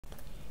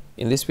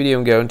In this video,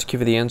 I'm going to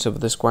give you the answer of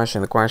this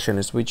question. The question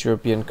is, which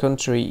European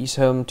country is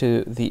home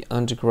to the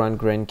underground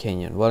Grand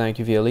Canyon? Well, I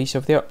give you a list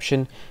of the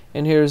option,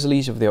 and here is a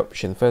list of the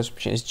option. The first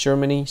option is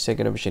Germany,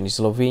 second option is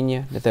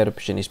Slovenia, the third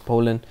option is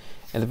Poland,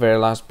 and the very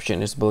last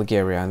option is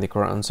Bulgaria. And the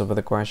correct answer for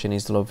the question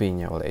is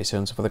Slovenia. Well, that is the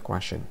answer for the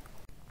question.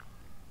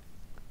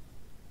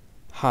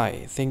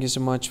 Hi, thank you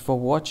so much for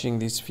watching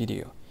this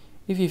video.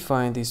 If you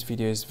find this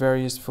video is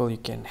very useful, you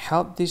can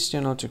help this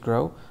channel to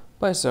grow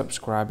by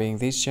subscribing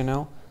this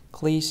channel.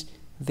 Please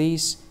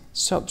this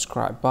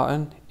subscribe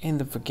button and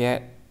don't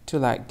forget to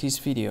like this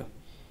video.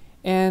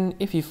 And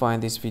if you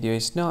find this video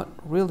is not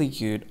really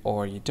good,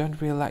 or you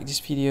don't really like this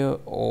video,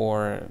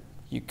 or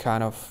you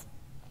kind of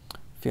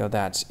feel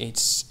that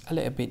it's a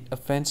little bit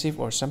offensive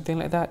or something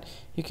like that,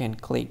 you can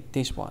click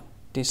this one,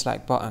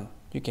 dislike button.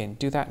 You can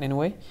do that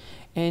anyway.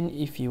 And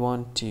if you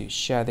want to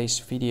share this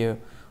video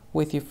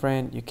with your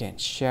friend, you can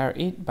share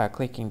it by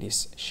clicking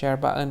this share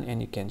button, and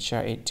you can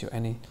share it to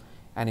any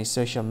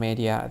social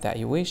media that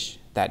you wish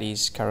that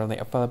is currently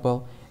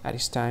available at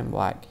this time,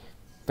 like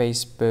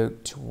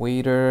Facebook,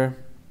 Twitter,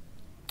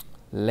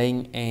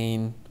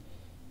 LinkedIn,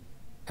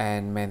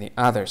 and many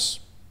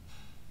others,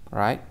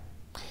 right?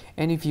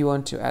 And if you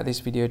want to add this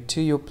video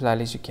to your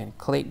playlist, you can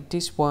click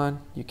this one.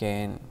 You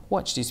can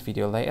watch this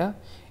video later,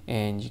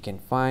 and you can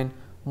find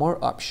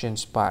more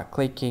options by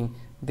clicking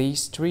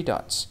these three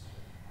dots.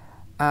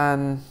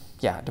 And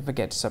yeah, don't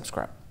forget to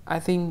subscribe. I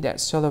think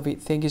that's all of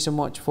it. Thank you so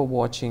much for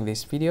watching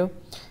this video,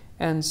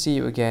 and see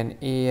you again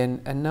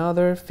in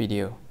another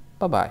video.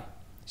 Bye bye.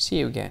 See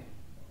you again.